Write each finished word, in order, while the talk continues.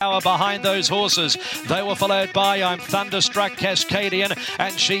Behind those horses, they were followed by I'm Thunderstruck, Cascadian,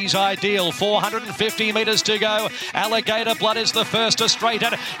 and She's Ideal. 450 metres to go. Alligator Blood is the first to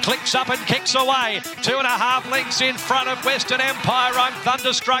straighten, clicks up and kicks away. 2.5 lengths in front of Western Empire. I'm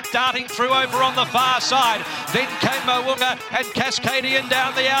Thunderstruck darting through over on the far side. Then came Moonga and Cascadian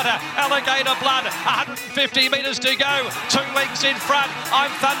down the outer. Alligator Blood, 150 metres to go. 2 lengths in front.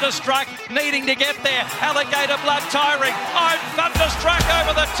 I'm Thunderstruck needing to get there. Alligator Blood tiring. I'm Thunderstruck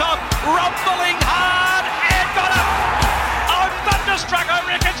over the top, rumbling hard, and got him! I'm Thunderstruck, I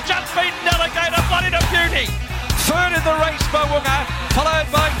reckon, just beaten Alligator Blood into beauty. Third in the race, Moonga, followed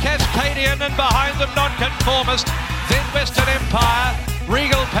by Cascadian, and behind them Nonconformist, then Western Empire,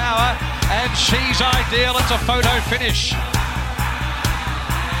 Regal Power, and She's Ideal. It's a photo finish.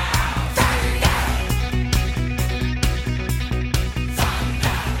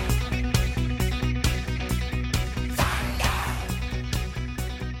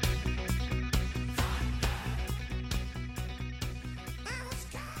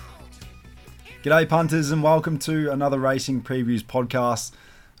 G'day punters and welcome to another Racing Previews podcast.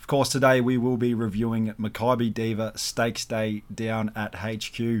 Of course, today we will be reviewing Makybe Diva Stakes Day down at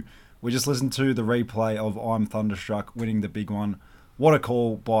HQ. We just listened to the replay of I'm Thunderstruck winning the big one. What a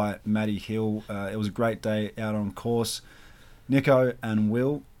call by Matty Hill. It was a great day out on course. Nico and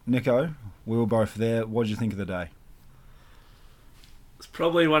Will. Nico, we were both there. What did you think of the day? It's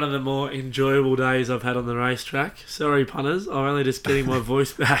probably one of the more enjoyable days I've had on the racetrack. Sorry punters, I'm only just getting my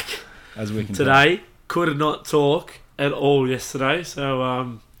voice back. As we can today, tell. Could not talk at all yesterday.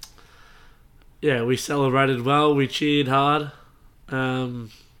 So, we celebrated well. We cheered hard. I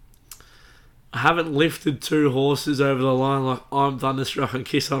haven't lifted 2 horses over the line like I'm Thunderstruck and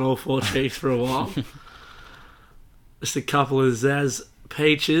Kissonallforcheeks for a while. Just a couple of Zaz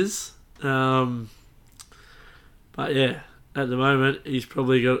Peaches. But yeah, at the moment, he's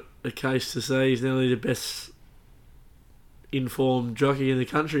probably got a case to say he's nearly the best informed jockey in the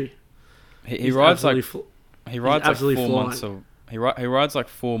country. He rides like 4 flying. months. He rides like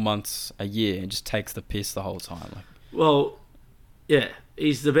 4 months a year and just takes the piss the whole time. Well, yeah,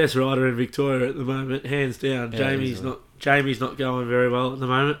 he's the best rider in Victoria at the moment, hands down. Yeah, Jamie's not going very well at the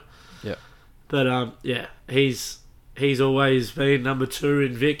moment. Yeah, but he's always been number 2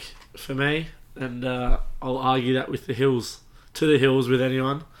 in Vic for me, and I'll argue that with the hills with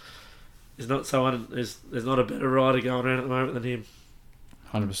anyone. There's not a better rider going around at the moment than him.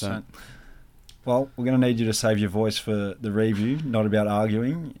 100%. Well, we're going to need you to save your voice for the review, not about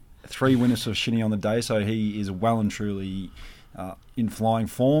arguing. 3 winners of Shinny on the day, so he is well and truly in flying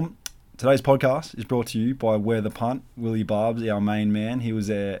form. Today's podcast is brought to you by Where the Punt, Willie Barbs, our main man. He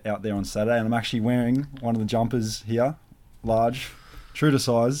was out there on Saturday, and I'm actually wearing one of the jumpers here, large, true to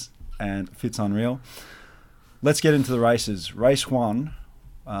size, and fits unreal. Let's get into the races. Race 1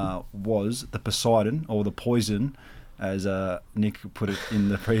 was the Poseidon, or the Poison, as Nick put it in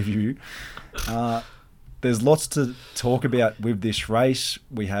the preview. There's lots to talk about with this race.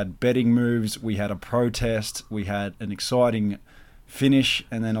 We had betting moves, we had a protest, we had an exciting finish,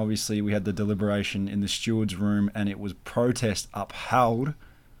 and then obviously we had the deliberation in the steward's room, and it was protest upheld.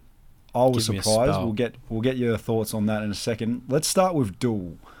 I was surprised. We'll get your thoughts on that in a second. Let's start with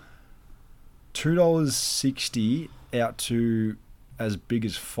Duel. $2.60 out to as big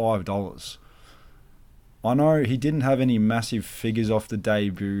as $5. I know he didn't have any massive figures off the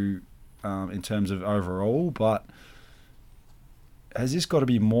debut in terms of overall, but has this got to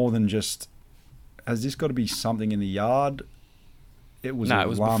be more than just... Has this got to be something in the yard? It was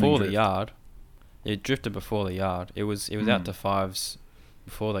before the yard. It drifted before the yard. It was out to 5s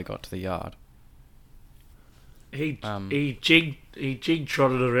before they got to the yard. He jig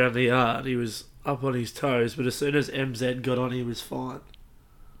trotted around the yard. He was up on his toes, but as soon as MZ got on, he was fine.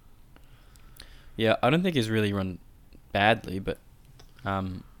 Yeah, I don't think he's really run badly, but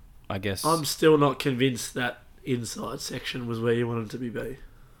I guess... I'm still not convinced that inside section was where you wanted to be.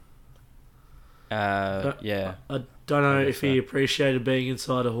 Yeah. I don't know if he appreciated being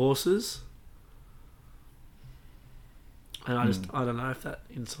inside of horses. And I don't know if that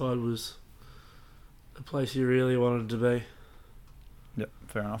inside was the place you really wanted to be. Yep,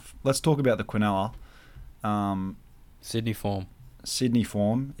 fair enough. Let's talk about the Quinella. Sydney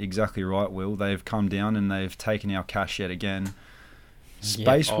form, exactly right, Will. They've come down and they've taken our cash yet again.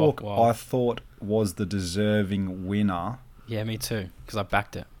 Spacewalk, wow. I thought, was the deserving winner. Yeah, me too, because I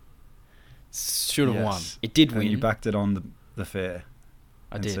backed it. Should have won. It did win. And you backed it on the fair.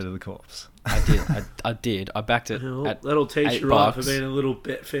 I instead did. of the corpse. I did. I did. I backed it. That'll teach you right for being a little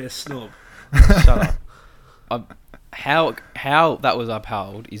Betfair snob. Shut up. how that was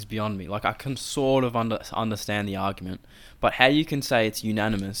upheld is beyond me. Like, I can sort of understand the argument, but how you can say it's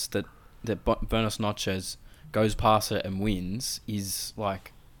unanimous that Buenos Noches goes past it and wins is I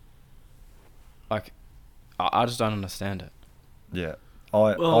just don't understand it. Yeah,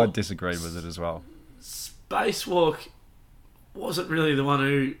 I disagreed with it as well. Spacewalk wasn't really the one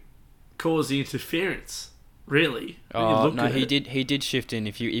who caused the interference, really. Oh no, he did shift in.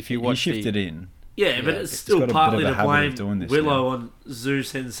 If you watch, he shifted in. Yeah, but it's still partly to blame Willow on Zoo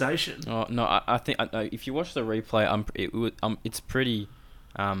Sensation. Oh no, I think if you watch the replay, it's pretty,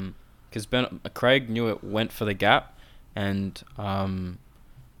 because Craig knew it went for the gap, and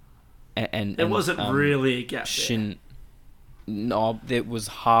there wasn't really a gap there. No, there was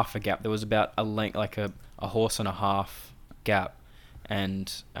half a gap. There was about a length, like a horse and a half gap,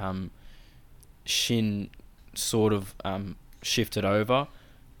 and Shin sort of shifted over,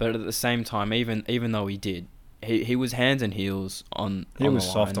 but at the same time, even though he did, he was hands and heels on. He was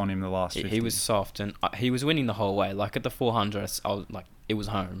the soft line. on him the last 50. He was soft, and he was winning the whole way. Like at the 400, I was like, it was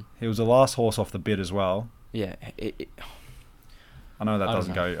home. He was the last horse off the bit as well. Yeah. I know that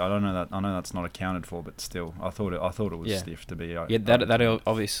doesn't go. I don't know that. I know that's not accounted for, but still, I thought it was stiff to be. Yeah, that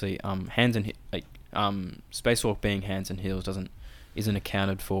obviously hands and spacewalk being hands and heels isn't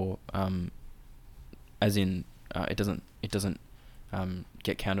accounted for. As in, it doesn't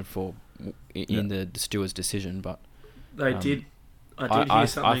get counted for in the steward's decision. But they did. I did hear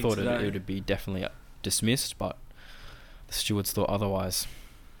something I thought today. it would be definitely dismissed, but the stewards thought otherwise.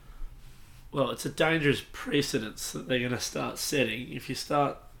 Well, it's a dangerous precedence that they're going to start setting. If you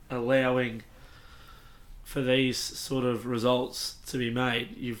start allowing for these sort of results to be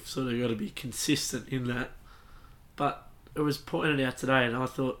made, you've sort of got to be consistent in that. But it was pointed out today, and I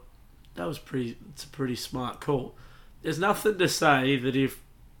thought it's a pretty smart call. There's nothing to say that if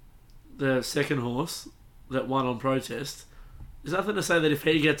the second horse that won on protest, there's nothing to say that if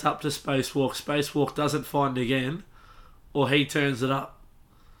he gets up to Spacewalk doesn't find again, or he turns it up.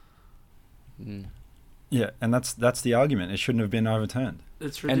 Yeah, and that's the argument. It shouldn't have been overturned.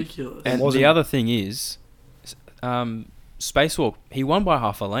 It's ridiculous. And the other thing is, Spacewalk, he won by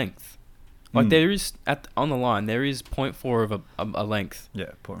half a length. Like there is on the line, there is 0.4 of a length.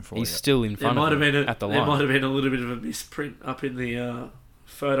 Yeah, 0.4. He's still in front of him at the line. There might have been a little bit of a misprint up in the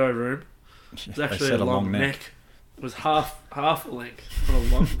photo room. It was actually a long neck. It was half a length, not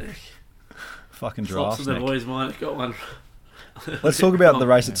a long neck. Fucking giraffe neck. The boys might have got one. Let's talk about the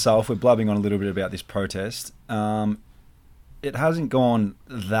race itself. We're blabbing on a little bit about this protest. It hasn't gone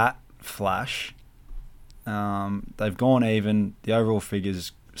that flash. They've gone even. The overall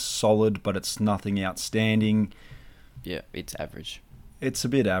figure's solid, but it's nothing outstanding. Yeah, it's average. It's a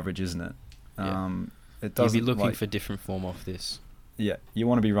bit average, isn't it? It doesn't. You'd be looking for different form off this. Yeah, you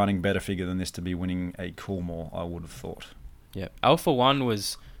want to be running better figure than this to be winning a Coolmore, I would have thought. Yeah, Alpha One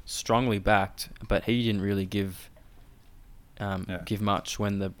was strongly backed, but he didn't really give much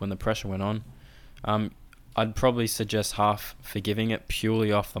when the pressure went on. I'd probably suggest half for giving it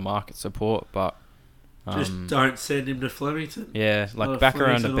purely off the market support, but just don't send him to Flemington. Yeah, like back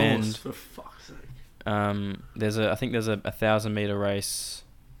around a bend. For fuck's sake. I think there's a 1,000-meter race.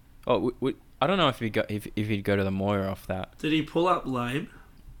 Oh, I don't know if he'd go to the Moira off that. Did he pull up lame?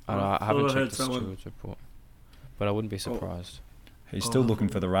 I haven't checked the steward's report, but I wouldn't be surprised. He's still looking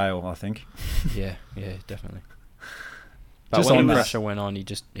for the rail, I think. Yeah, definitely. But when the pressure went on, he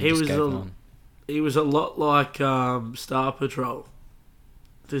just gave on. He was a lot like Star Patrol.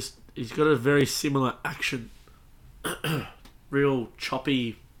 He's got a very similar action. Real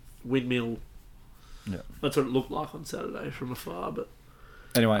choppy windmill. Yeah, that's what it looked like on Saturday from afar. But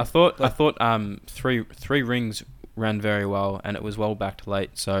anyway, I thought three rings ran very well, and it was well backed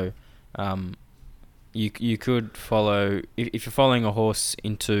late. So, you could follow if you're following a horse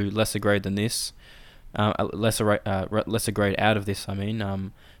into lesser grade than this. Lesser grade out of this, I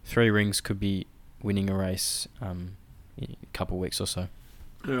mean, 3 rings could be winning a race in a couple of weeks or so.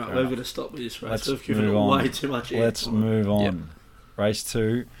 All right, we're going to stop with this race. We've given it way too much air. Let's move on. Yep. Race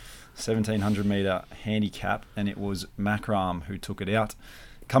 2, 1,700 metre handicap, and it was Macram who took it out.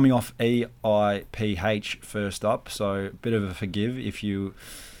 Coming off EIPH first up, so a bit of a forgive if you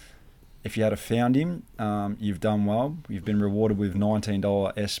had found him, you've done well. You've been rewarded with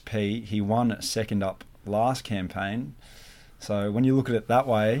 $19 SP. He won second up last campaign. So when you look at it that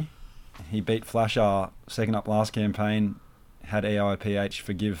way, he beat Flasher second up last campaign, had EIPH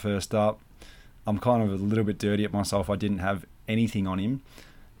forgive first up. I'm kind of a little bit dirty at myself. I didn't have anything on him.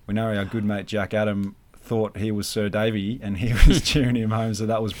 We know our good mate Jack Adam thought he was Sir Davy and he was cheering him home, so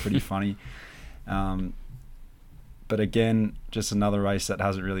that was pretty funny. But again, just another race that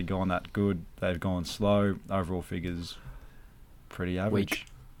hasn't really gone that good. They've gone slow. Overall figures, pretty average. Weak.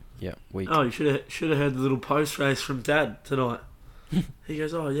 Yeah, weak. Oh, you should have heard the little post race from Dad tonight. He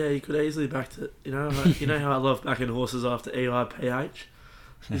goes, "Oh yeah, you could easily back to you know how I love backing horses after EIPH.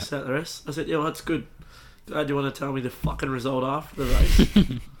 You set the rest." I said, "Yeah, well, that's good. Glad you want to tell me the fucking result after the race."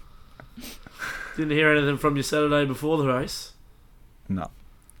 Didn't hear anything from you Saturday before the race. No.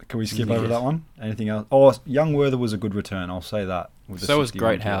 Can we skip over that one? Anything else? Oh, Young Werther was a good return. I'll say that. So was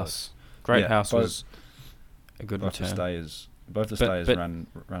Great House. Great House was a good return. Both the stayers ran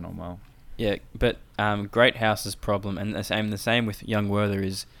on well. Yeah, but Great House's problem, and the same with Young Werther,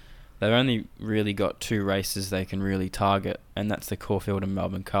 is they've only really got 2 races they can really target, and that's the Caulfield and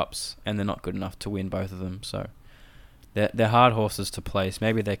Melbourne Cups, and they're not good enough to win both of them. So they're hard horses to place.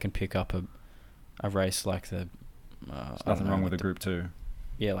 Maybe they can pick up a race like the. There's nothing wrong with the Group 2.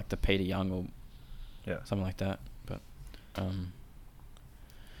 Yeah, like the Peter Young or something like that. But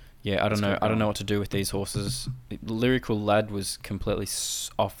yeah, I don't know. I don't know what to do with these horses. Lyrical Lad was completely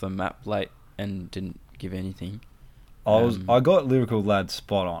off the map late and didn't give anything. I got Lyrical Lad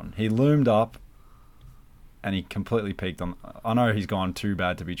spot on. He loomed up, and he completely peaked on. I know he's gone too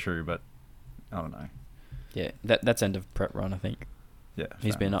bad to be true, but I don't know. Yeah, that's end of prep run, I think. Yeah,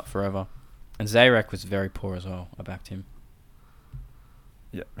 he's been up forever, and Zayrek was very poor as well. I backed him.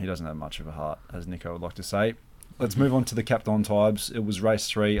 Yeah, he doesn't have much of a heart, as Nico would like to say. Let's move on to the Capped On Tibes. It was race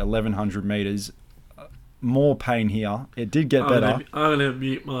 3, 1,100 metres. More pain here. It did get better. I'm going to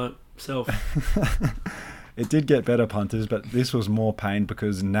mute myself. It did get better, punters, but this was more pain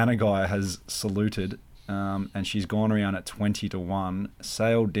because Nanagai has saluted, and she's gone around at 20-1,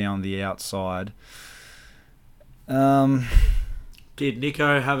 sailed down the outside. Did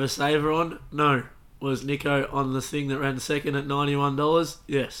Nico have a saver on? No. Was Nico on the thing that ran second at $91?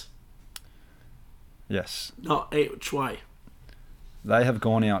 Yes. Yes. Not each way. They have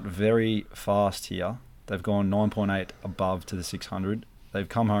gone out very fast here. They've gone 9.8 above to the 600. They've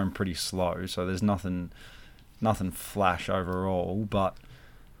come home pretty slow, so there's nothing flash overall. But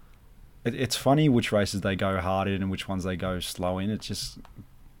it's funny which races they go hard in and which ones they go slow in. It's just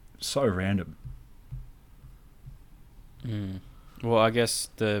so random. Well, I guess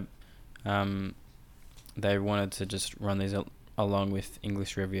they wanted to just run these along with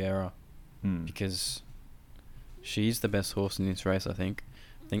English Riviera because she's the best horse in this race, I think.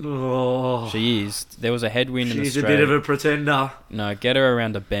 She is. There was a headwind in the straight. She's a bit of a pretender. No, get her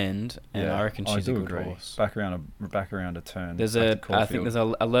around a bend, and I reckon she's a good horse. Back around a turn. I think there's a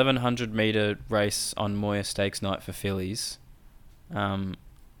 1,100 metre race on Moya Stakes night for fillies.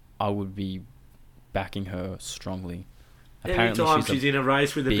 I would be backing her strongly. Every time she's in a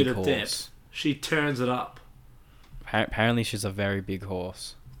race with a bit of depth, she turns it up. Apparently, she's a very big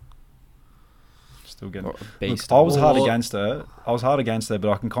horse. Still getting. Look, I was hard against her. But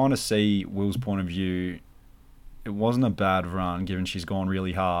I can kind of see Will's point of view. It wasn't a bad run, given she's gone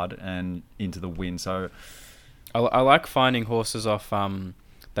really hard and into the win. So, I like finding horses off.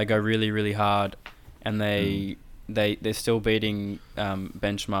 They go really, really hard, and they're still beating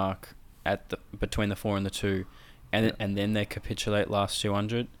benchmark between the 4 and the 2, and then they capitulate last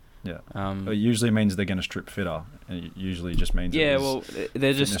 200. Yeah. It usually means they're going to strip fitter, and it usually just means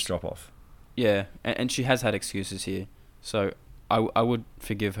they're just drop off. Yeah, and she has had excuses here, so I would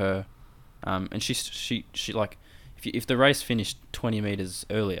forgive her. And she like if the race finished 20 meters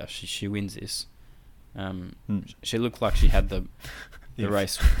earlier, she wins this. She looked like she had the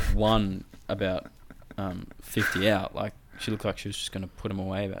race won about 50 out. Like she looked like she was just going to put them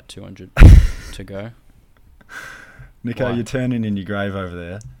away about 200 to go. Nico, you're turning in your grave over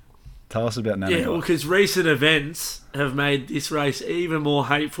there. Tell us about Nanagai. Yeah, well, because recent events have made this race even more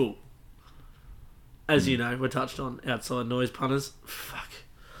hateful. As you know, we're touched on outside noise punters. Fuck.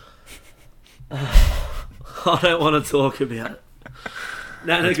 I don't want to talk about it.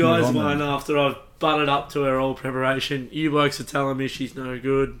 Nanagai's won after I've butted up to her all preparation. You blokes are telling me she's no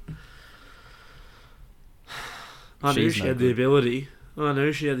good. I knew she had the ability.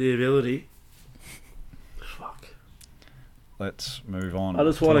 Fuck. Let's move on. I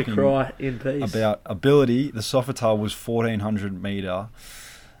just want to cry in peace. About ability, the Sofitel was 1,400 metre.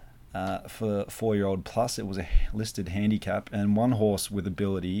 For 4-year-old plus, it was a listed handicap, and one horse with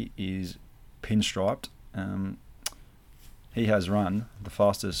ability is Pinstriped. He has run the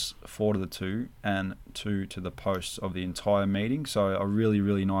fastest 4 to the 2 and 2 to the posts of the entire meeting, so a really,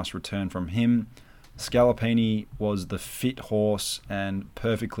 really nice return from him. Scalapini was the fit horse and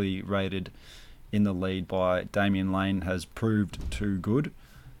perfectly rated in the lead by Damien Lane, has proved too good,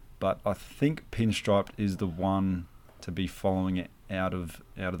 but I think Pinstriped is the one to be following it out of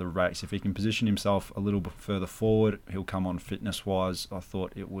the race. If he can position himself a little bit further forward, he'll come on fitness-wise. I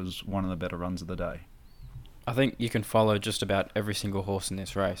thought it was one of the better runs of the day. I think you can follow just about every single horse in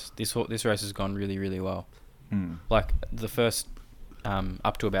this race. This race has gone really, really well. Like the first,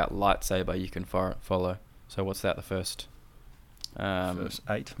 up to about Lightsaber, you can follow. So what's that? The first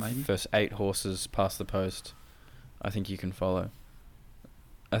 8, maybe? First 8 horses past the post, I think you can follow.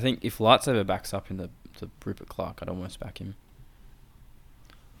 I think if Lightsaber backs up in the Rupert Clark, I'd almost back him.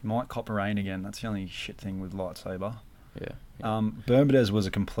 He might cop a rain again. That's the only shit thing with Lightsaber. Yeah. Bermudez was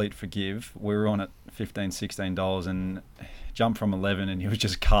a complete forgive. We were on at $15, $16 and jumped from 11, and he was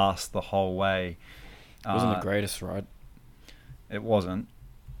just cast the whole way. It wasn't the greatest ride. It wasn't,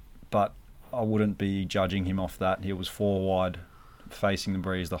 but I wouldn't be judging him off that. He was 4 wide, facing the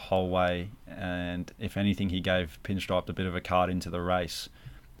breeze the whole way, and if anything, he gave Pinstripe a bit of a card into the race,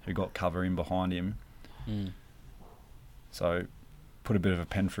 who got cover in behind him. So put a bit of a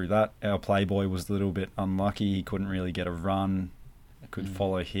pen through that. Our Playboy was a little bit unlucky. He couldn't really get a run. I could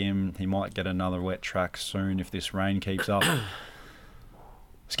follow him. He might get another wet track soon if this rain keeps up.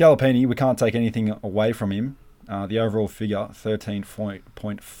 Scalapini, we can't take anything away from him. The overall figure,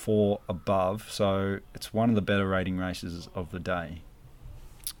 13.4 above. So it's one of the better rating races of the day.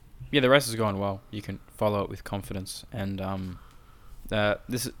 Yeah, the race has gone well. You can follow it with confidence. And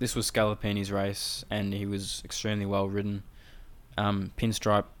this was Scalapini's race, and he was extremely well ridden.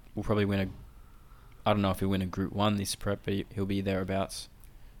 Pinstripe will probably win I don't know if he'll win a Group 1 this prep, but he'll be thereabouts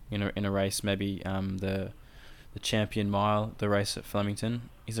in a race. Maybe the Champion Mile, the race at Flemington,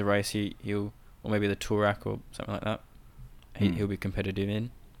 is a race he'll, or maybe the Toorak or something like that. He'll be competitive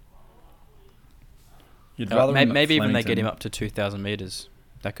in. You'd rather maybe even they get him up to 2,000 metres.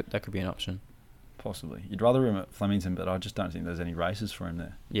 That could be an option. Possibly. You'd rather him at Flemington, but I just don't think there's any races for him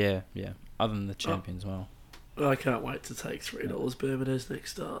there. Yeah. Other than the Champions Mile. I can't wait to take $3 Bermudez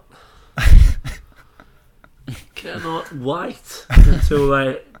next start. Cannot wait until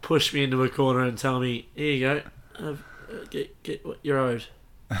they push me into a corner and tell me, here you go, get what you're owed.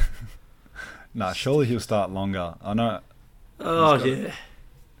 Nah, surely he'll start longer. I know. Oh, yeah.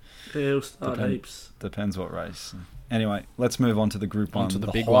 He'll start heaps. Depends what race. Anyway, let's move on to the Group 1. The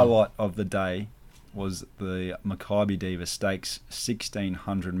big highlight of the day was the Maccabi Diva Stakes,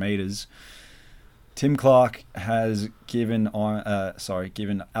 1,600 metres. Tim Clark has given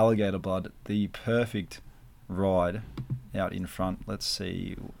Alligator Blood the perfect ride out in front. Let's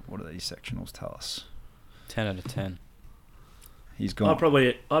see, what do these sectionals tell us? 10 out of 10. He's gone. I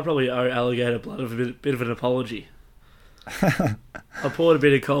probably owe Alligator Blood a bit of an apology. I poured a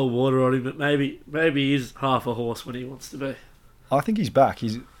bit of cold water on him, but maybe he's half a horse when he wants to be. I think he's back.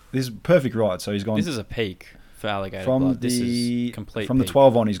 This is a perfect ride. So he's gone. This is a peak for Alligator Blood. This is complete. From peak. the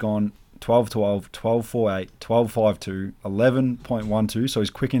 12 on, he's gone 12.12, 12.48, 12.52, 11.12. So he's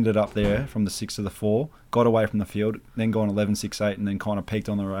quickened it up there from the 6 to the 4. Got away from the field, then gone 11.68, and then kind of peaked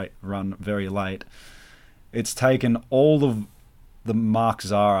on the run very late. It's taken all of the Mark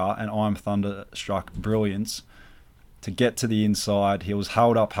Zara and I'm Thunderstruck brilliance to get to the inside. He was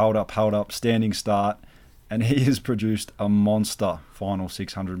held up, standing start, and he has produced a monster final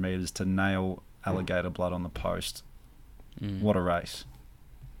 600 metres to nail Alligator Blood on the post. What a race.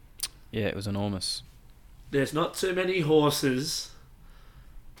 Yeah, it was enormous. There's not too many horses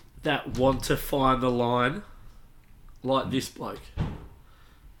that want to find the line like this bloke.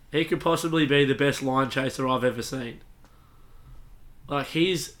 He could possibly be the best line chaser I've ever seen. Like,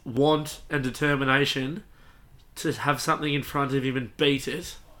 his want and determination to have something in front of him and beat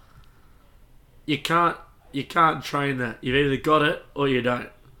it, you can't train that. You've either got it or you don't.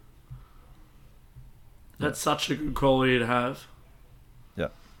 That's such a good quality to have. Yeah.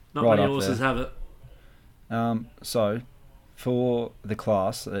 Not many horses have it. So, for the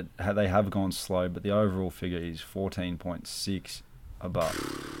class, they have gone slow, but the overall figure is 14.6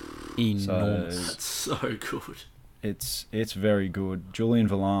 above. Enormous. That's so good. It's very good. Julian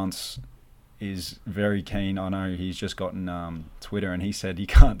Valance is very keen. I know he's just gotten Twitter, and he said he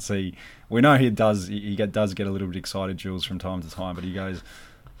can't see. We know he does. He does get a little bit excited, Jules, from time to time. But he goes,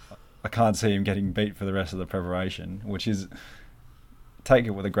 I can't see him getting beat for the rest of the preparation, which is, take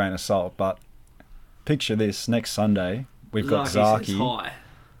it with a grain of salt. But picture this: next Sunday we've got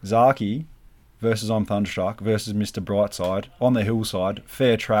Zaki versus I'm Thunderstruck versus Mr. Brightside on the hillside,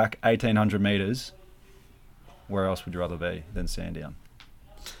 fair track, 1,800 metres. Where else would you rather be than Sandown?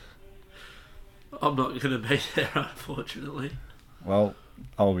 I'm not going to be there, unfortunately. Well,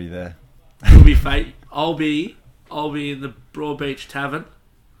 I'll be there. You'll be I'll be in the Broadbeach Tavern,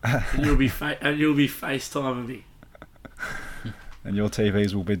 and you'll be FaceTiming me. And your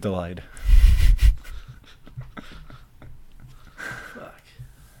TVs will be delayed.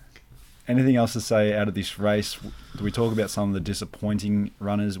 Anything else to say out of this race? Do we talk about some of the disappointing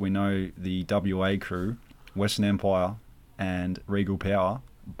runners? We know the WA crew, Western Empire and Regal Power.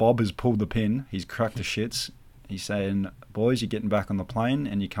 Bob has pulled the pin. He's cracked the shits. He's saying, boys, you're getting back on the plane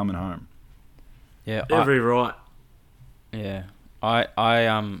and you're coming home. Yeah, Right. Yeah, I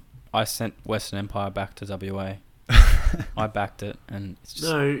sent Western Empire back to WA. I backed it, and it's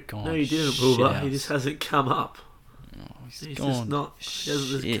just gone. No, you didn't, Wilbur. He just hasn't come up. Oh, He's just not. He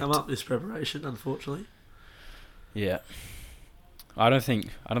hasn't just come up this preparation, unfortunately. Yeah, I don't think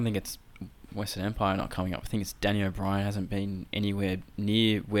it's Western Empire not coming up. I think it's Danny O'Brien hasn't been anywhere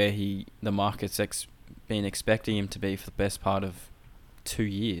near where the market's been expecting him to be for the best part of 2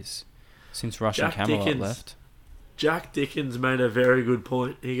 years since Russian Camelot left. Jack Dickens made a very good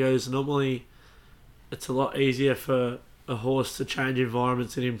point. He goes, normally it's a lot easier for a horse to change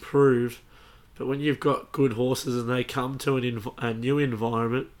environments and improve, but when you've got good horses and they come to a new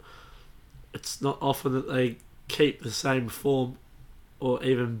environment, it's not often that they keep the same form or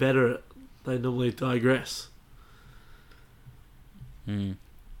even better. They normally digress.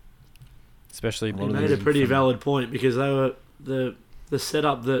 Especially, he made a pretty valid point, because they were the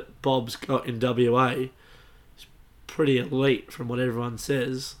setup that Bob's got in WA is pretty elite from what everyone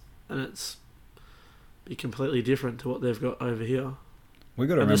says, and it's be completely different to what they've got over here. We've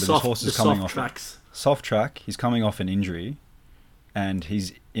got to remember this horse is coming off tracks. Soft track. He's coming off an injury, and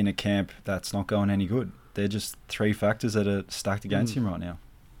he's in a camp that's not going any good. They're just three factors that are stacked against him right now.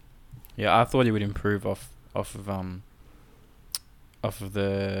 Yeah, I thought he would improve off of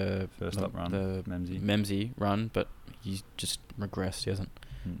the first up run, the Memsey run, but he's just regressed. He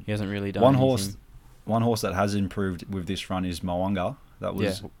hasn't really done One horse that has improved with this run is Moanga. That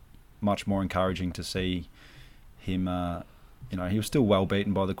was much more encouraging to see him. He was still well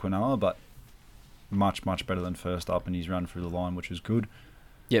beaten by the Quinella, but much better than first up, and he's run through the line, which was good.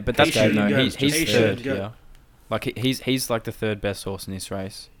 Yeah, but that's he's third. Yeah, like he's like the third best horse in this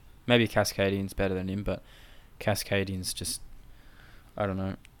race. Maybe Cascadian's better than him, but Cascadian's just, I don't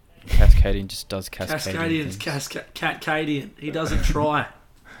know. Cascadian just does Cascadian. Cascadian's Cascadian. He doesn't try.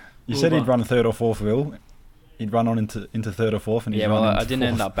 You said he'd run third or fourth, Will. He'd run on into third or fourth, and I didn't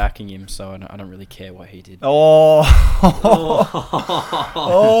end up backing him, so I don't really care what he did. Oh,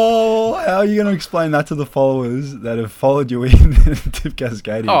 how are you going to explain that to the followers that have followed you in Tip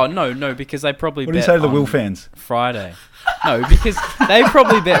Cascadian? Oh no, because they probably. What do you say to the Will fans? Friday. No, because they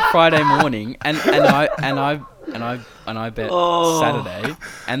probably bet Friday morning, and I bet Saturday,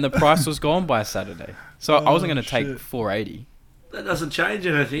 and the price was gone by Saturday, so I wasn't going to take 480. That doesn't change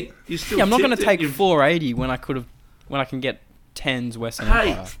anything. You still. I'm not going to take 480 when I can get 10s Western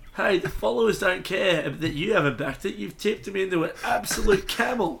Empire. Hey, the followers don't care that you haven't backed it. You've tipped him into an absolute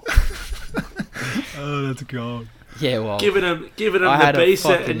camel. Oh, that's gold. Yeah, well, giving him the B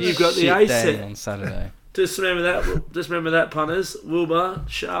set, and you've got the A set on Saturday. Just remember that, punters. Wilbur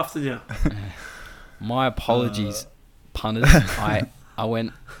shafting you. My apologies, punters. I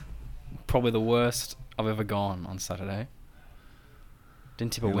went probably the worst I've ever gone on Saturday.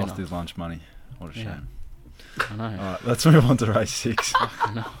 Didn't tip a winner. Lost his lunch money. What a shame. I know. All right, let's move on to race 6.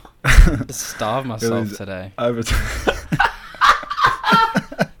 I know. Just starved myself today. Over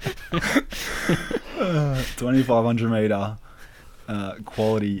 2,500 metre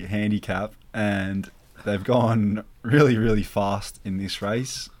quality handicap, and they've gone really, really fast in this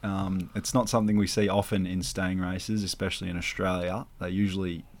race. It's not something we see often in staying races, especially in Australia. They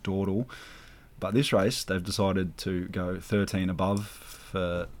usually dawdle. But this race, they've decided to go 13 above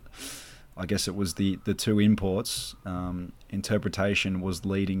for, I guess it was the two imports. Interpretation was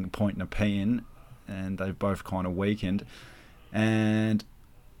leading Point Nepean, and they've both kind of weakened. And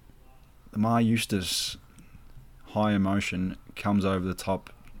the Mar Eustace High Emotion comes over the top,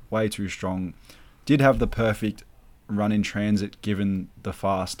 way too strong. Did have the perfect run in transit given the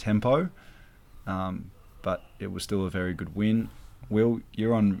fast tempo, but it was still a very good win. Will,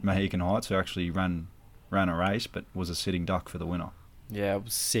 you're on Mohican Heights, who actually ran a race, but was a sitting duck for the winner. Yeah, it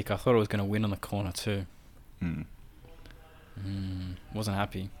was sick. I thought it was going to win on the corner too. Wasn't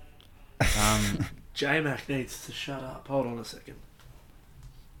happy. J-Mac needs to shut up. Hold on a second.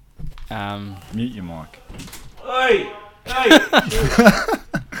 Mute your mic. Hey!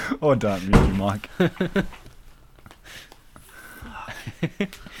 Or don't mute your mic.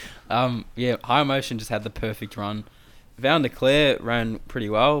 Yeah, High Emotion just had the perfect run. Val de Clare ran pretty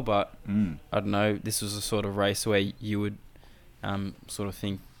well, but I don't know. This was a sort of race where you would sort of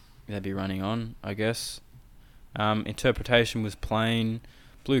think they'd be running on, I guess. Interpretation was plain.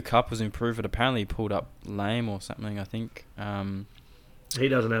 Blue Cup was improved, but apparently he pulled up lame or something, I think. He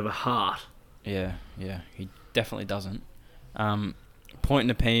doesn't have a heart. Yeah, he definitely doesn't. Point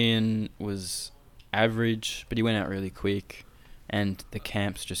Nepean was average, but he went out really quick, and the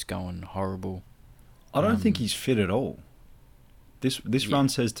camp's just going horrible. I don't think he's fit at all. This run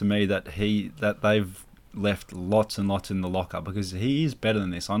says to me that they've left lots and lots in the locker, because he is better than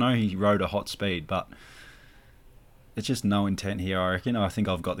this. I know he rode a hot speed, but it's just no intent here, I reckon. I think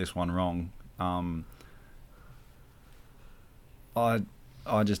I've got this one wrong. I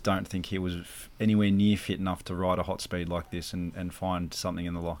just don't think he was anywhere near fit enough to ride a hot speed like this and find something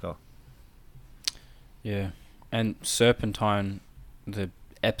in the locker. Yeah. And Serpentine, the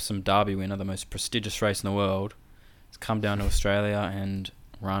Epsom Derby winner, the most prestigious race in the world, has come down to Australia and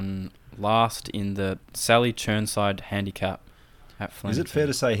run last in the Sally Churnside handicap at Flemington. Is it fair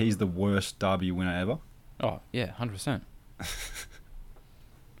to say he's the worst Derby winner ever? Oh, yeah, 100%.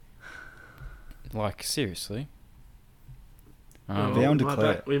 Like, seriously.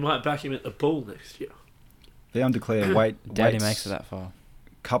 We might back him at the Bull next year. Down declare Daddy makes it that far.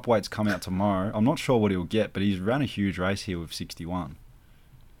 Cup weights come out tomorrow. I'm not sure what he'll get, but he's ran a huge race here with 61.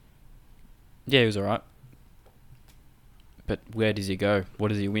 Yeah, he was alright. But where does he go? What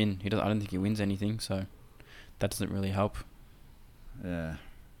does he win? I don't think he wins anything, so that doesn't really help. Yeah,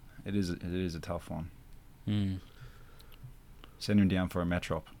 it is a tough one. Mm. Send him down for a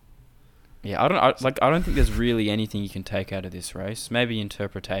Metrop. Yeah, I don't think there's really anything you can take out of this race. Maybe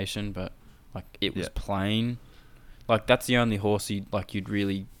interpretation, but it was plain. That's the only horse you'd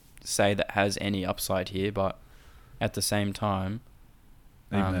really say that has any upside here. But at the same time,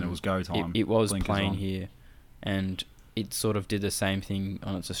 even then it was go time. It was plain here, and it sort of did the same thing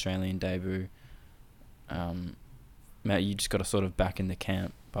on its Australian debut. You just got to sort of back in the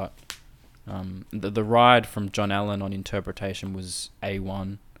camp, but the ride from John Allen on interpretation was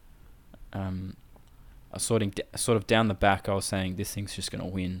A1. Sort of down the back, I was saying this thing's just going to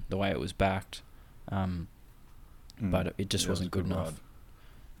win the way it was backed, but it just wasn't good enough.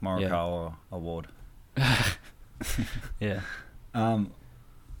 Morikawa award. Yeah.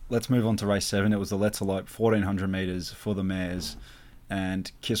 Let's move on to race 7. It was the Let's Elope 1400 metres for the mares, and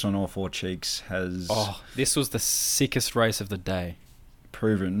Kissonallforcheeks has... Oh, this was the sickest race of the day.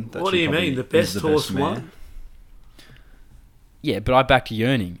 Proven that what do you mean? The best horse won? Yeah, but I backed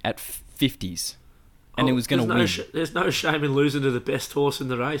Yearning at 50s, and it was going to win. There's no shame in losing to the best horse in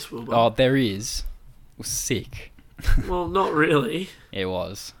the race, Wilbur. Oh, there is. It was sick. Well, not really. It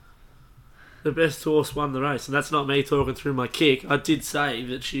was. The best horse won the race, and that's not me talking through my kick. I did say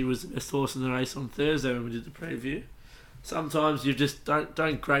that she was the best horse in the race on Thursday when we did the preview. Sometimes you just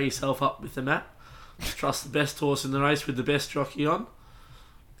don't grey yourself up with the map. Just trust the best horse in the race with the best jockey on.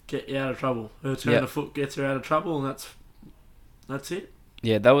 Get you out of trouble. Her turn of foot gets her out of trouble, and that's it.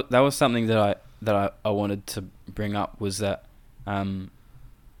 Yeah, that was something that I wanted to bring up, was that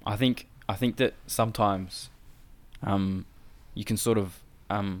I think that sometimes you can sort of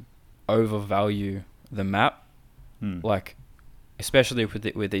overvalue the map, especially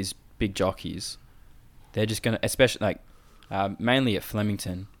with these big jockeys. They're just gonna, especially mainly at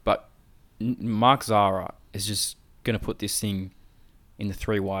Flemington, but Mark Zara is just gonna put this thing in the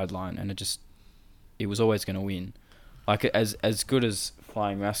 3 wide line, and it was always gonna win. As good as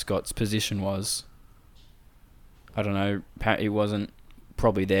Flying Mascot's position was, I don't know, it wasn't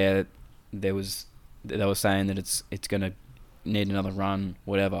probably there. They were saying that it's gonna need another run,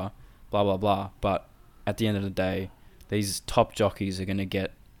 whatever, blah blah blah. But at the end of the day, these top jockeys are gonna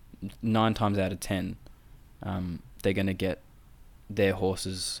get 9 times out of 10. They're gonna get their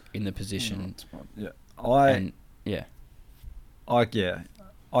horses in the position. I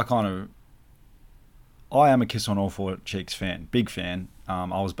am a Kissonallforcheeks fan, big fan.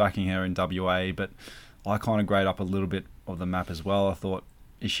 I was backing her in WA, but I kind of grade up a little bit of the map as well. I thought,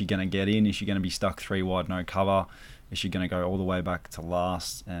 is she going to get in? Is she going to be stuck 3 wide, no cover? Is she going to go all the way back to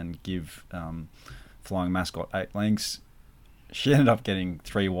last and give Flying Mascot 8 lengths? She ended up getting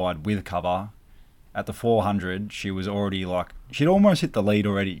 3 wide with cover. At the 400, she was already she'd almost hit the lead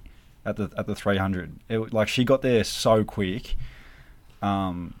already at the 300. She got there so quick.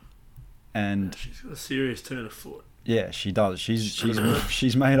 And she's got a serious turn of foot. Yeah, she does.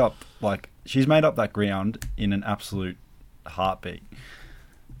 She's made up that ground in an absolute heartbeat.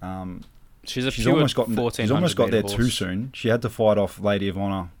 She's almost got there too soon. She had to fight off Lady of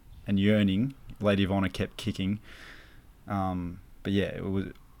Honor and Yearning. Lady of Honor kept kicking. But yeah, it was,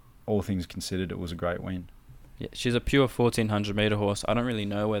 all things considered, it was a great win. Yeah, she's a pure 1400 metre horse. I don't really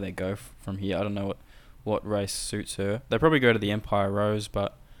know where they go from here. I don't know what race suits her. They probably go to the Empire Rose,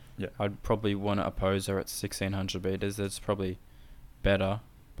 but yeah, I'd probably want to oppose her at 1600 metres. That's probably better.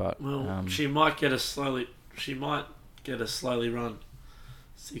 But she might get a slowly run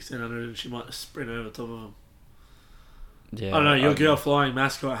 1600, and she might sprint over top of them. Yeah, I don't know. Your girl flying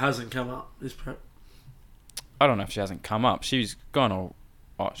mascot hasn't come up this prep. I don't know if she hasn't come up. She's gone all.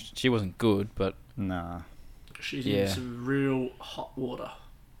 Oh, she wasn't good, but Nah. She's in some real hot water.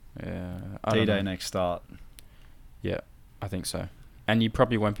 yeah. D-Day next start. Yeah, I think so. And you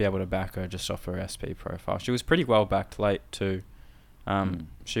probably won't be able to back her just off her SP profile. She was pretty well backed late too.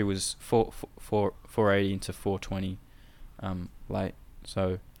 She was 480 into 420 late.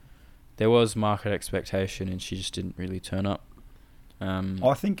 So there was market expectation, and she just didn't really turn up.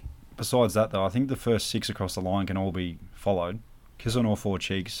 I think, besides that, though, I think the first 6 across the line can all be followed.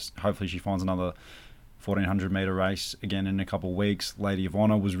 Kissonallforcheeks, hopefully she finds another 1400 metre race again in a couple of weeks. Lady of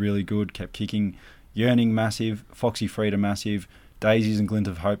Honour was really good, kept kicking. Yearning, massive. Foxy Frida, massive. Daisies and Glint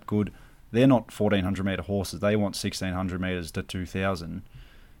of Hope, good. They're not 1400 metre horses. They want 1600 metres to 2000.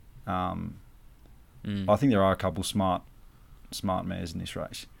 I think there are a couple smart mares in this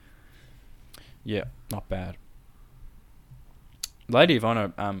race. Yeah, not bad. Lady of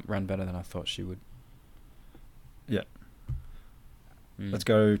Honour ran better than I thought she would. Yeah. Let's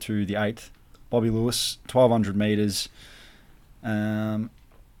go to the 8th. Bobby Lewis, 1200 metres. Baller,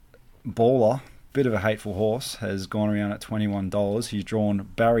 bit of a hateful horse, has gone around at $21. He's drawn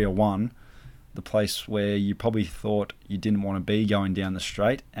Barrier 1, the place where you probably thought you didn't want to be going down the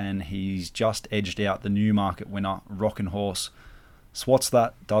straight, and he's just edged out the Newmarket winner, Rockin' Horse.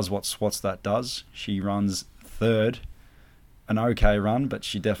 Swatsthat does what Swatsthat does. She runs third. An okay run, but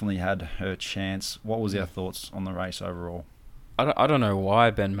she definitely had her chance. What was our thoughts on the race overall? I don't know why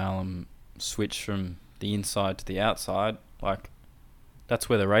Ben Mallam switched from the inside to the outside. Like, that's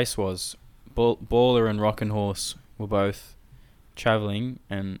where the race was. Baller and Rockin' Horse were both travelling,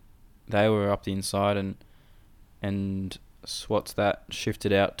 and they were up the inside, and Swatsthat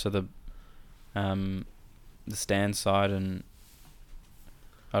shifted out to the stand side, and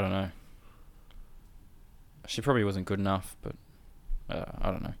I don't know. She probably wasn't good enough, but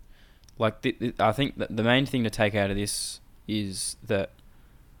I don't know. Like, I think that the main thing to take out of this is that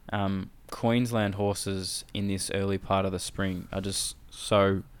Queensland horses in this early part of the spring are just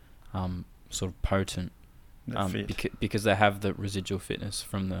so sort of potent because they have the residual fitness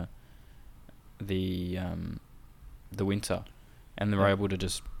from the winter, and they're able to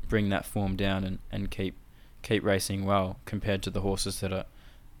just bring that form down and keep racing well compared to the horses that are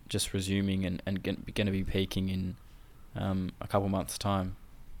just resuming and going to be peaking in a couple months' time.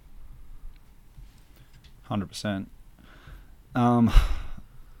 100%.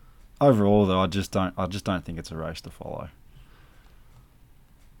 Overall, though, I just don't think it's a race to follow.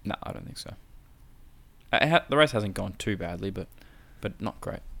 No, I don't think so. The race hasn't gone too badly, but not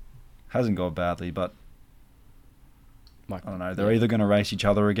great. Hasn't gone badly, but like, I don't know. They're either going to race each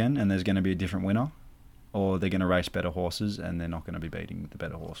other again, and there's going to be a different winner, or they're going to race better horses, and they're not going to be beating the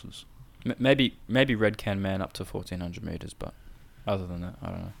better horses. Maybe Red can man up to 1400 metres, but other than that, I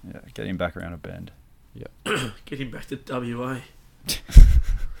don't know. Yeah, get him back around a bend. Yeah. Get him back to WA.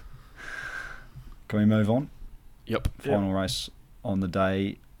 Can we move on? Yep. Final race on the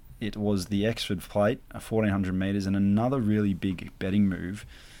day. It was the Exford Plate, 1400 metres, and another really big betting move.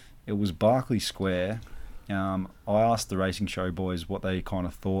 It was Berkeley Square. I asked the Racing Show boys what they kind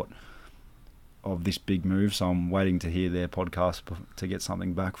of thought of this big move, so I'm waiting to hear their podcast to get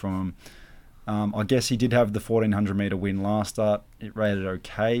something back from them. I guess he did have the 1400 metre win last start. It rated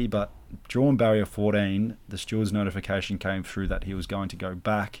okay, but drawn barrier 14, the steward's notification came through that he was going to go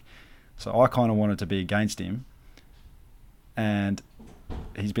back. So I kind of wanted to be against him. And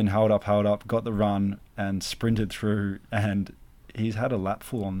he's been held up, got the run, and sprinted through, and he's had a lap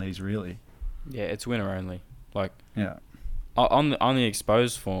full on these, really. Yeah, it's winner only. Like, yeah, on the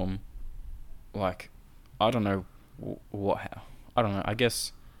exposed form, like, I don't know how. I don't know. I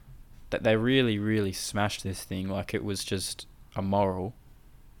guess that they really, really smashed this thing. Like, it was just a moral.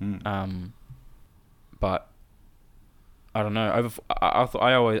 But I don't know.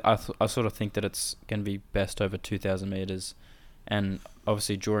 I sort of think that it's going to be best over 2,000 meters, and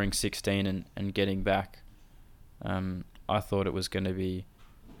obviously drawing 16 and getting back. I thought it was going to be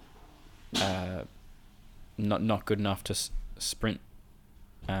not good enough to sprint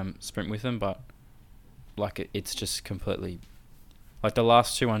with them, but like it's just completely like the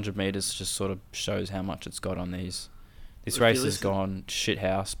last 200 meters just sort of shows how much it's got on these. This race has gone shit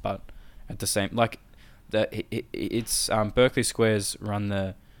house, but at the same it's Berkeley Square's run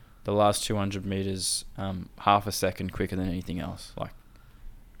the last 200 meters half a second quicker than anything else. Like,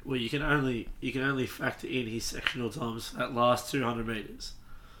 well, you can only factor in his sectional times for that last 200 meters.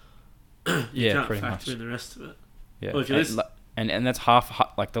 You can't pretty factor much in the rest of it. Yeah, well, if and that's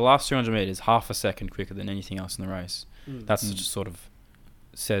like the last 200 meters half a second quicker than anything else in the race. That's just sort of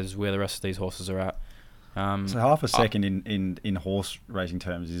says where the rest of these horses are at. So half a second in horse racing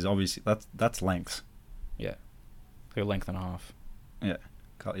terms is obviously that's lengths. Yeah, like a length and a half. Yeah,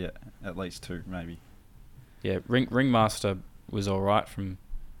 at least 2 maybe. Yeah, Ringmaster was all right from.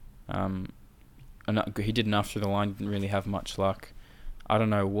 He did enough through the line. Didn't really have much luck. I don't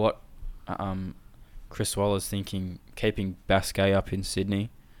know what Chris Waller's thinking. Keeping Basquet up in Sydney,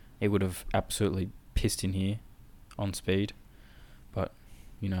 he would have absolutely pissed in here on speed. But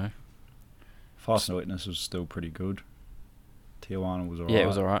Fast and Witness was still pretty good. Tijuana was alright. Yeah, it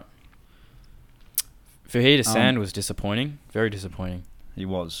was alright. Fajita Sand was disappointing. Very disappointing. He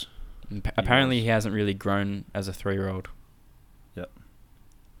was. Apparently, he hasn't really grown as a 3-year-old. Yep.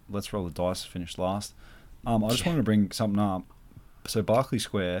 Let's roll the dice. Finish last. I just wanted to bring something up. So Berkeley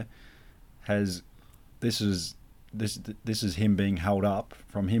Square has this is him being held up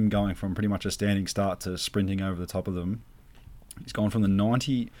from him going from pretty much a standing start to sprinting over the top of them. He's gone from the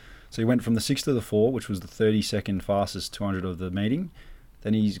 90. So he went from the 6 to the 4, which was the 32nd fastest 200 of the meeting.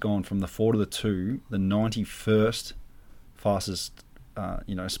 Then he's gone from the 4 to the 2, the 91st fastest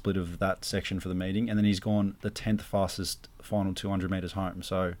split of that section for the meeting, and then he's gone the 10th fastest final 200 metres home.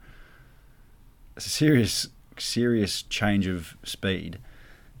 So it's a serious change of speed.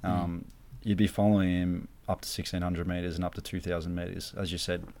 You'd be following him up to 1,600 metres and up to 2,000 metres. As you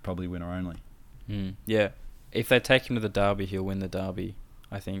said, probably winner only. Yeah. If they take him to the Derby, he'll win the Derby,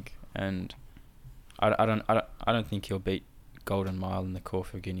 I think. And I don't think he'll beat Golden Mile in the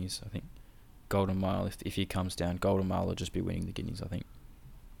Caulfield Guineas. I think Golden Mile, if he comes down, Golden Mile will just be winning the Guineas, I think.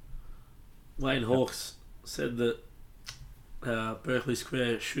 Wayne Hawkes said that Berkeley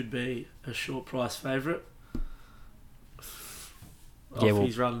Square should be a short price favourite off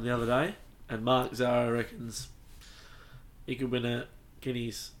his run the other day, and Mark Zara reckons he could win a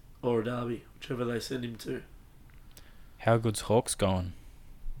Guineas or a Derby, whichever they send him to. How good's Hawkes going?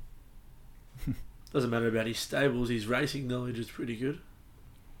 Doesn't matter about his stables, his racing knowledge is pretty good.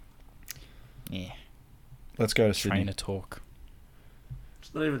 Yeah. Let's go to Sydney. Trainer talk.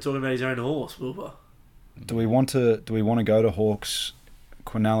 It's not even talking about his own horse, Wilbur. Do we want to go to Hawkes,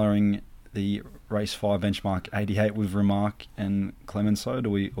 Quinellering the race 5 benchmark 88 with Remark and Clemenceau? Do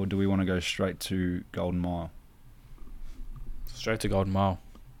we want to go straight to Golden Mile? Straight to Golden Mile.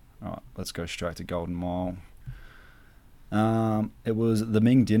 All right, let's go straight to Golden Mile. It was the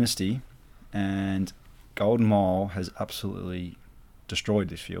Ming Dynasty, and Golden Mile has absolutely destroyed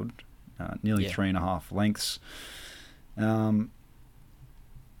this field. Nearly 3.5 lengths.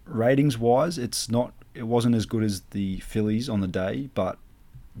 Ratings wise, it wasn't as good as the fillies on the day, but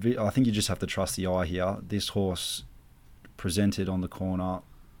I think you just have to trust the eye here. This horse presented on the corner,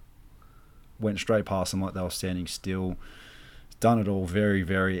 went straight past them like they were standing still. Done it all very,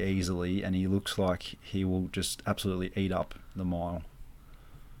 very easily, and he looks like he will just absolutely eat up the mile.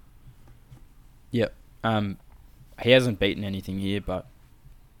 Yep. He hasn't beaten anything here, but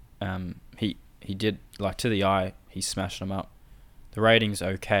he did, like, to the eye, he smashed them up. The rating's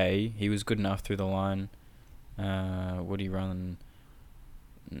okay. He was good enough through the line. What did he run?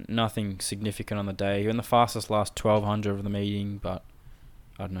 Nothing significant on the day. He ran the fastest last 1,200 of the meeting, but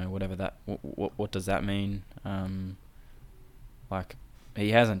I don't know, whatever that. What does that mean? Like,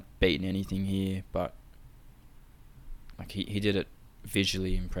 he hasn't beaten anything here, but like he did it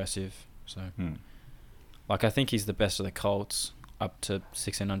visually impressive. So, like, I think he's the best of the Colts up to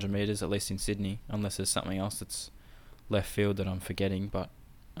 1,600 metres, at least in Sydney, unless there's something else that's left field that I'm forgetting. But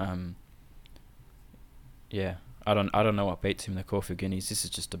yeah, I don't know what beats him in the Caulfield Guineas. This is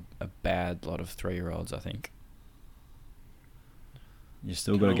just a bad lot of 3-year-olds, I think. You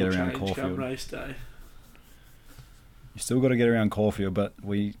still got to get around Caulfield. Race day. You still got to get around Caulfield, but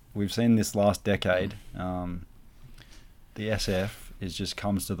we've seen this last decade. The SF just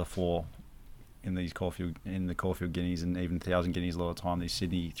comes to the fore in the Caulfield Guineas, and even 1,000 Guineas a lot of time. These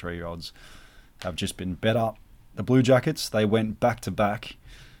Sydney 3-year-olds have just been better. The Blue Jackets, they went back to back.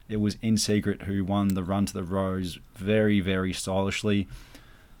 It was In Secret who won the Run to the Rose very, very stylishly.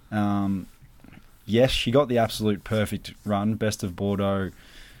 Yes, she got the absolute perfect run. Best of Bordeaux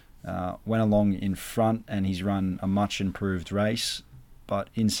went along in front, and he's run a much improved race. But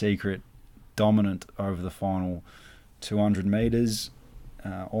In Secret, dominant over the final 200 metres,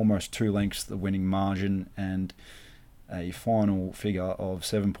 almost 2 lengths the winning margin, and a final figure of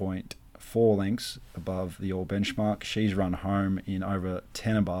 7.4 lengths above the all benchmark. She's run home in over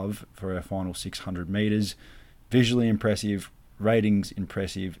 10 above for her final 600 metres. Visually impressive, ratings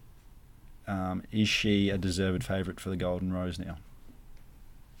impressive. Is she a deserved favourite for the Golden Rose now?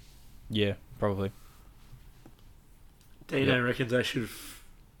 Yeah, probably. Dino reckons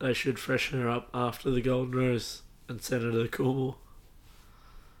they should freshen her up after the Golden Rose and send her to the Coolmore.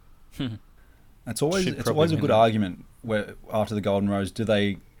 It's always Should a probably good win. argument where after the Golden Rose, do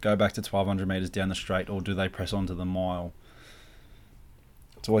they go back to 1,200 metres down the straight or do they press on to the mile?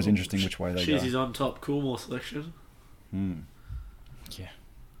 It's always interesting which way they go. She's on top. Coolmore selection. Yeah.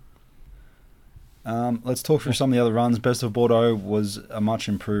 Let's talk through some of the other runs. Best of Bordeaux was a much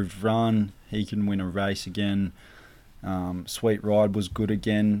improved run. He can win a race again. Sweet Ride was good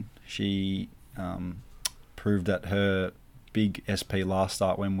again. She proved that her big SP last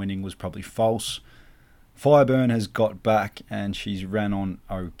start when winning was probably false. Fireburn has got back and she's ran on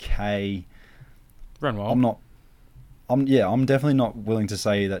okay. Run well. I'm definitely not willing to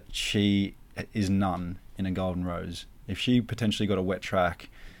say that she is none in a Golden Rose. If she potentially got a wet track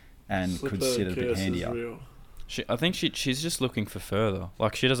and Slipper could sit a bit curse is handier. real. I think she's just looking for further.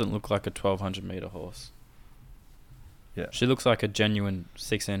 Like, she doesn't look like a 1,200 metre horse. Yeah. She looks like a genuine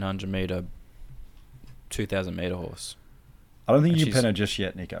 1,600 metre, 2,000 metre horse. I don't think And you can she's- pen her just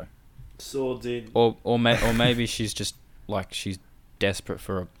yet, Nico. Swords in. Or maybe she's just, like, she's desperate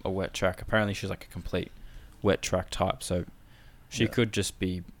for a wet track. Apparently she's like a complete wet track type, so she could just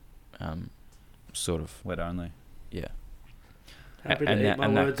be sort of, Wet only. yeah. Happy to eat my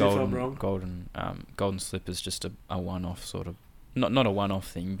words if I'm wrong. golden slip is just a one-off sort of, not a one-off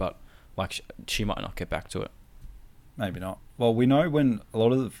thing, but like she might not get back to it. Maybe not. Well, we know when a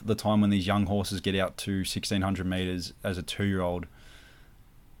lot of the time when these young horses get out to 1,600 metres as a 2-year-old,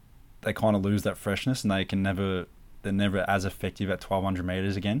 they kind of lose that freshness and they're never as effective at 1,200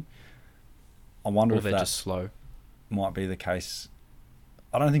 metres again. I wonder Or if they're that just slow. might be the case.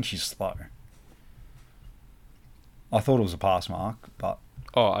 I don't think she's slow. I thought it was a pass mark, but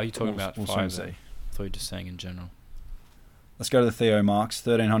Oh, are you talking about we'll five? soon I see. thought you were just saying in general. Let's go to the Theo marks.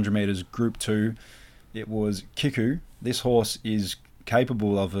 1,300 metres, Group 2. It was Kiku. This horse is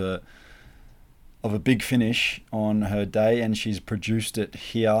capable of a big finish on her day, and she's produced it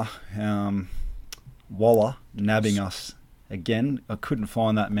here. Waller nabbing us again. I couldn't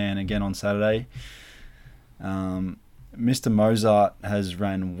find that man again on Saturday. Mr. Mozart has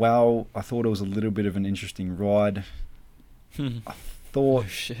ran well. I thought it was a little bit of an interesting ride. I thought... Oh,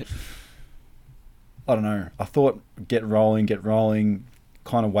 shit. I don't know. I thought get rolling,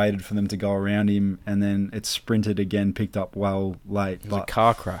 kind of waited for them to go around him, and then it sprinted again, picked up well late. It was a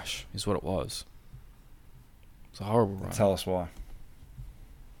car crash, is what it was. It's a horrible ride. Tell us why.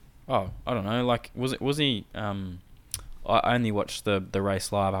 Oh, I don't know. Like, was he? I only watched the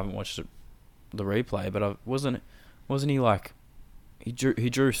race live. I haven't watched the replay, but wasn't he like he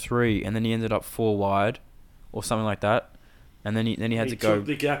drew 3 and then he ended up 4 wide or something like that, and then he had to go. He took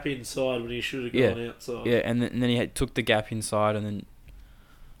the gap inside when he should have gone outside. Yeah, and then he took the gap inside, and then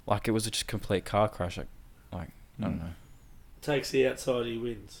like it was just a complete car crash. I don't know. Takes the outside, he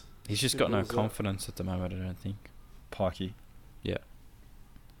wins. He's just got no Simple as that. confidence at the moment. I don't think. Pikey. Yeah.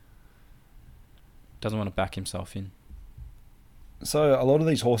 Doesn't want to back himself in. So a lot of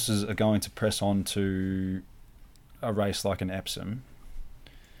these horses are going to press on to a race like an Epsom.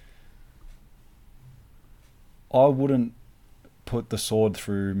 I wouldn't put the sword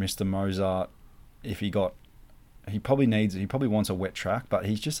through Mr. Mozart if he probably wants a wet track, but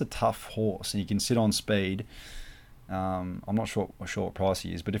he's just a tough horse and he can sit on speed. I'm not sure what price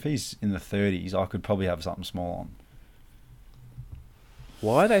he is, but if he's in the 30s, I could probably have something small on.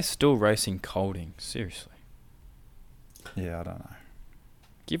 Why are they still racing Colding? Seriously. Yeah, I don't know.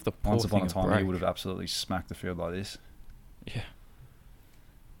 Give the poor Once upon thing a time, break. he would have absolutely smacked the field like this. Yeah.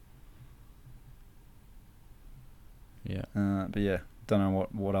 Yeah. But yeah, don't know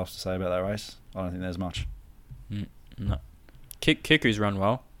what else to say about that race. I don't think there's much. No. Kiku's run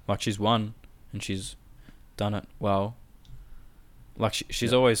well. Like, she's won and she's done it well. Like,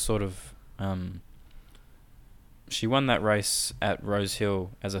 she's always sort of... she won that race at Rose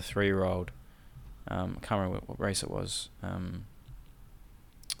Hill as a 3-year-old. I can't remember what race it was. No,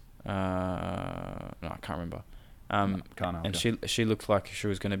 I can't remember. Can't help And you. she looked like she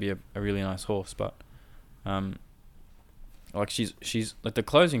was going to be a really nice horse, but like she's like the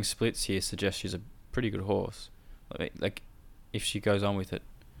closing splits here suggest she's a pretty good horse. Like if she goes on with it,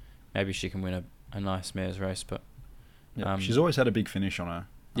 maybe she can win a nice mare's race. But Yeah, she's always had a big finish on her.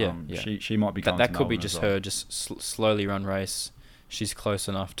 Yeah. She might be. That could be just her just slowly run race. She's close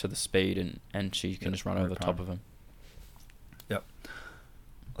enough to the speed and she can just run over the top of him. Yep.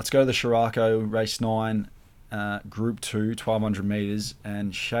 Let's go to the Shirako race 9, Group 2, 1,200 metres,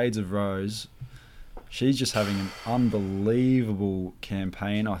 and Shades of Rose. She's just having an unbelievable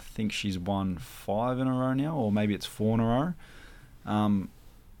campaign. I think she's won 5 in a row now, or maybe it's 4 in a row.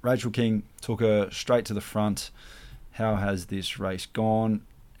 Rachel King took her straight to the front. How has this race gone?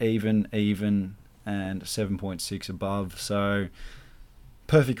 Even, and 7.6 above. So,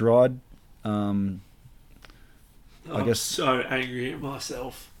 perfect ride. I I'm guess so angry at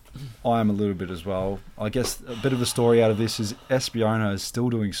myself. I am a little bit as well. I guess a bit of a story out of this is Espiona is still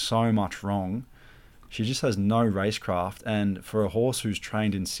doing so much wrong. She just has no racecraft, and for a horse who's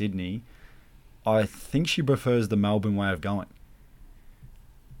trained in Sydney, I think she prefers the Melbourne way of going.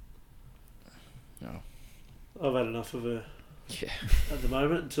 No. I've had enough of her Yeah. at the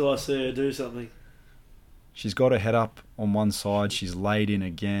moment until I see her do something. She's got her head up on one side. She's laid in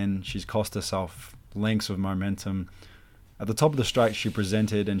again. She's cost herself lengths of momentum. At the top of the straight, she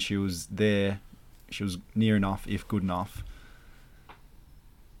presented and she was there. She was near enough, if good enough.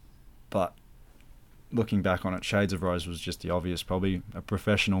 But looking back on it, Shades of Rose was just the obvious, probably a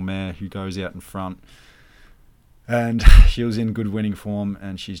professional mare who goes out in front. And she was in good winning form,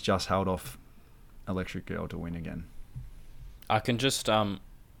 and she's just held off Electric Girl to win again. I can just I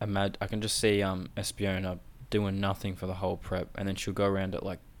can just see Espiona doing nothing for the whole prep, and then she'll go around at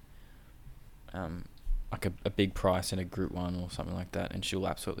like a big price in a Group 1 or something like that, and she'll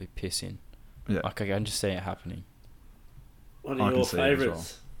absolutely piss in. Yeah. Like I can just see it happening. One I of can your see it as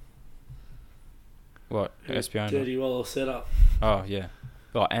favourites. What? Her Espiona? Dirty Waller setup. Oh yeah.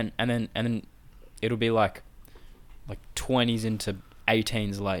 Oh, and then it'll be like 20s into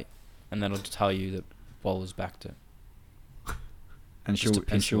 18s late, and then it'll tell you that Waller's backed it. And Just to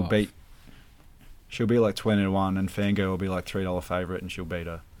piss you off. She'll be like 20-1, and Fangirl will be like $3 favourite, and she'll beat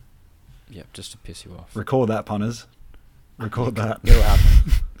her. Yep, just to piss you off. Record that, punters. Record that. It'll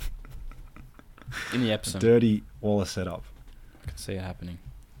happen. In the Epsom. Dirty Waller setup. I can see it happening.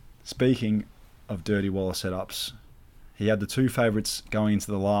 Speaking of Dirty Waller setups, he had the two favourites going into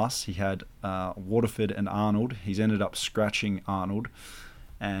the last. He had Waterford and Arnold. He's ended up scratching Arnold,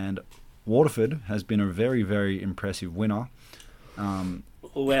 and Waterford has been a very, very impressive winner.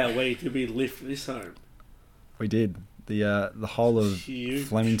 Wow, wait, did we lift this home? We did. The whole of Huge.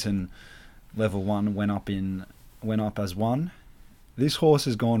 Flemington level 1 went up as one. This horse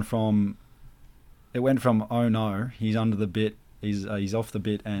has gone from. It went from oh no, he's under the bit, he's off the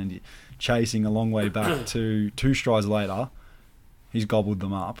bit and chasing a long way back to 2 strides later, he's gobbled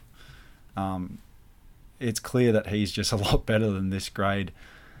them up. It's clear that he's just a lot better than this grade.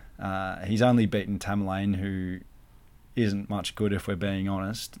 He's only beaten Tamerlane, who isn't much good if we're being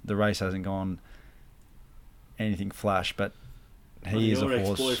honest. The race hasn't gone anything flash, but he is a horse.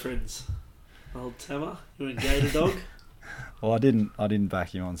 Your ex-boyfriend's old Tamer, you and Gator Dog. Well, I didn't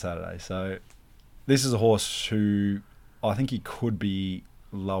back him on Saturday, so this is a horse who I think he could be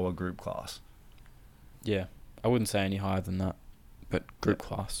lower group class. Yeah, I wouldn't say any higher than that, but group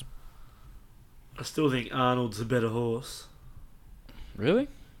class. I still think Arnold's a better horse. Really?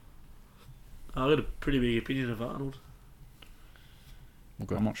 I've got a pretty big opinion of Arnold.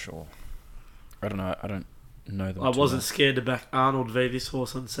 Okay. I'm not sure. I don't know. I don't know them. I too wasn't well. scared to back Arnold v this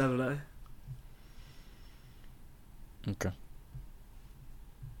horse on Saturday. Okay.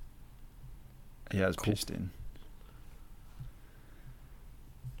 He has Cool. pissed in.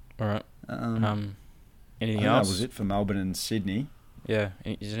 All right. Anything I think else? that was it for Melbourne and Sydney. Yeah.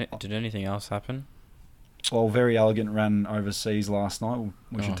 Did anything else happen? Well, Very Elegant ran overseas last night.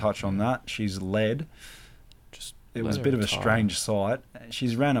 We should touch on that. She's led. It was a bit of a strange sight.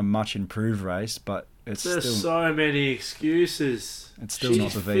 She's ran a much improved race, but it's There's still so many excuses. it's still She's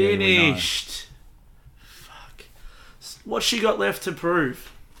not the VE we know. finished. Fuck. What's she got left to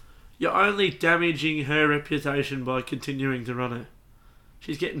prove? You're only damaging her reputation by continuing to run her.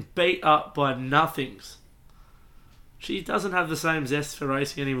 She's getting beat up by nothings. She doesn't have the same zest for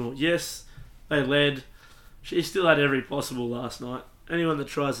racing anymore. Yes, they led. She still had every possible last night. Anyone that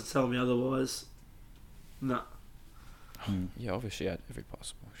tries to tell me otherwise, no. Yeah, obviously had every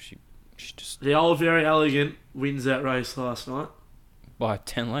possible. She just The old Very Elegant wins that race last night. by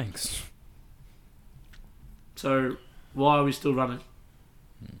 10 lengths. So why are we still running?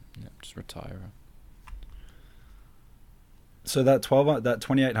 Yeah, just retire her. So that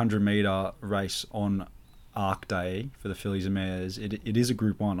 2800 meter race on Arc Day for the fillies and mares, it is a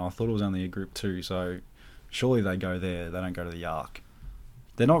Group 1. I thought it was only a Group 2. So surely they go there. They don't go to the Arc.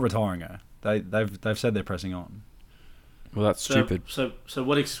 They're not retiring her. They've said they're pressing on. Well, that's stupid. So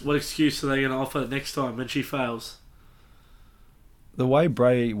what excuse are they going to offer next time when she fails? The way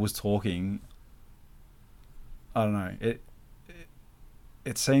Bray was talking, I don't know.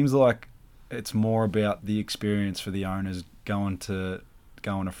 It seems like it's more about the experience for the owners going to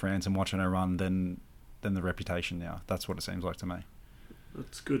France and watching her run than the reputation now. That's what it seems like to me.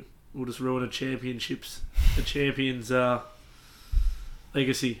 That's good. We'll just ruin a champion's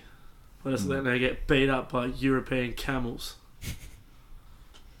legacy. Let us let her get beat up by European camels.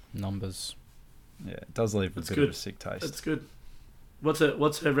 Numbers. Yeah, it does leave That's a bit good. of a sick taste. That's good. What's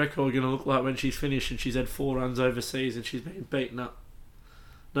her record going to look like when she's finished and she's had 4 runs overseas and she's been beaten up?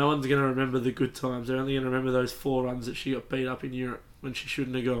 No one's going to remember the good times. They're only going to remember those 4 runs that she got beat up in Europe when she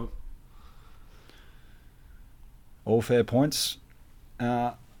shouldn't have gone. All fair points.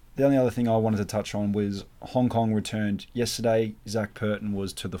 The only other thing I wanted to touch on was Hong Kong returned yesterday. Zach Purton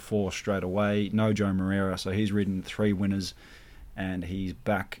was to the fore straight away. No Joe Moreira, so he's ridden 3 winners and he's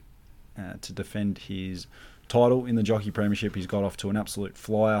back to defend his title in the Jockey Premiership. He's got off to an absolute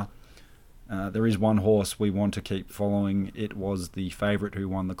flyer. There is one horse we want to keep following. It was the favourite who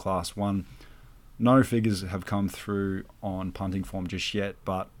won the Class 1. No figures have come through on punting form just yet,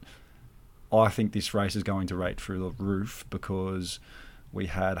 but I think this race is going to rate through the roof because we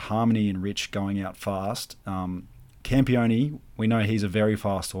had Harmony and Rich going out fast. Campione, we know he's a very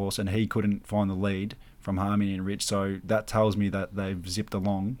fast horse and he couldn't find the lead from Harmony and Rich, so that tells me that they've zipped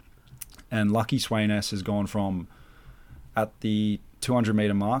along. And Lucky Swainess has gone from, at the 200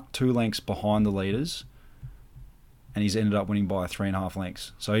 metre mark, 2 lengths behind the leaders, and he's ended up winning by 3.5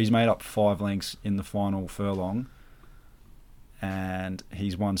 lengths. So he's made up 5 lengths in the final furlong, and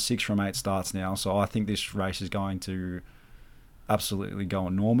he's won 6 from 8 starts now. So I think this race is going to absolutely go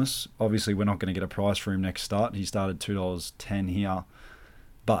enormous. Obviously, we're not going to get a prize for him next start. He started $2.10 here,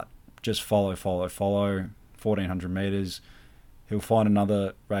 but just follow, 1,400 metres. He'll find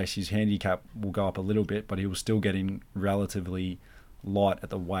another race. His handicap will go up a little bit, but he will still get in relatively light at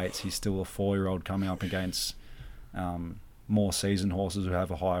the weights. He's still a 4-year-old coming up against more seasoned horses who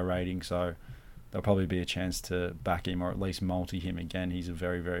have a higher rating, so there'll probably be a chance to back him or at least multi him again. He's a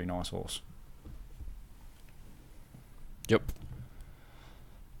very, very nice horse. Yep.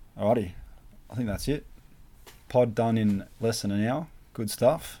 Alrighty. I think that's it. Pod done in less than an hour. Good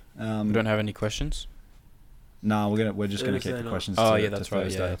stuff. We don't have any questions? No, we're just gonna keep the questions. Oh, to, yeah, that's to right.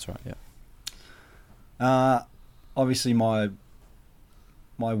 Thursday. Yeah, that's right. Yeah. Obviously, my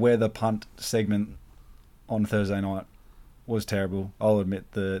weather punt segment on Thursday night was terrible. I'll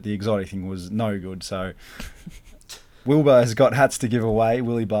admit the exotic thing was no good. So Wilbur has got hats to give away,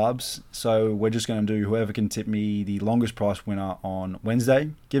 Willie Barbs. So we're just going to do whoever can tip me the longest price winner on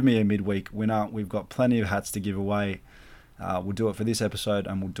Wednesday. Give me a midweek winner. We've got plenty of hats to give away. We'll do it for this episode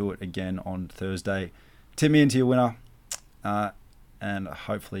and we'll do it again on Thursday. Tip me into your winner, and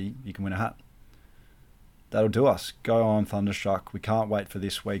hopefully you can win a hat. That'll do us. Go on, Thunderstruck. We can't wait for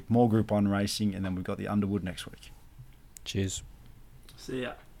this week. More Group 1 racing, and then we've got the Underwood next week. Cheers. See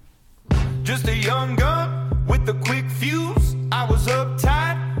ya. Just a young gun with a quick fuse. I was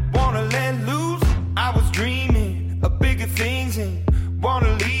uptight, wanna let loose. I was dreaming of bigger things and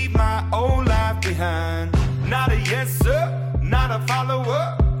wanna leave my old life behind. Not a yes sir, not a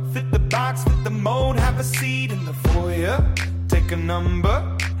follower. Fit the box, fit the mold, have a seat in the foyer. Take a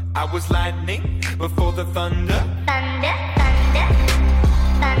number. I was lightning before the thunder. Thunder, thunder,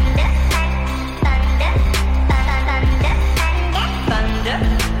 thunder, thunder, thunder,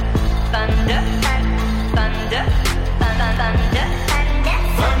 thunder, thunder, thunder, thunder,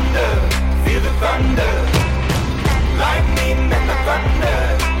 Thunder, feel the thunder. Lightning and the thunder.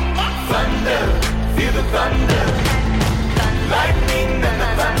 Thunder, feel the thunder. Lightning and the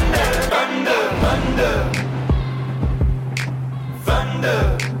thunder. Thunder, thunder, thunder.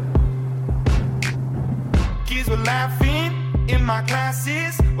 Kids were laughing in my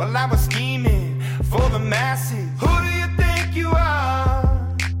classes while I was scheming for the masses. Who do you think you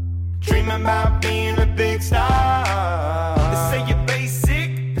are? Dreaming about being a big star. They say you're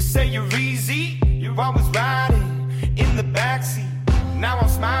basic, they say you're easy. You're always riding in the backseat. Now I'm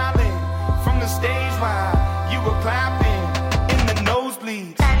smiling from the stage while you were clapping in the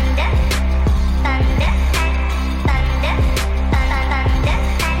nosebleeds.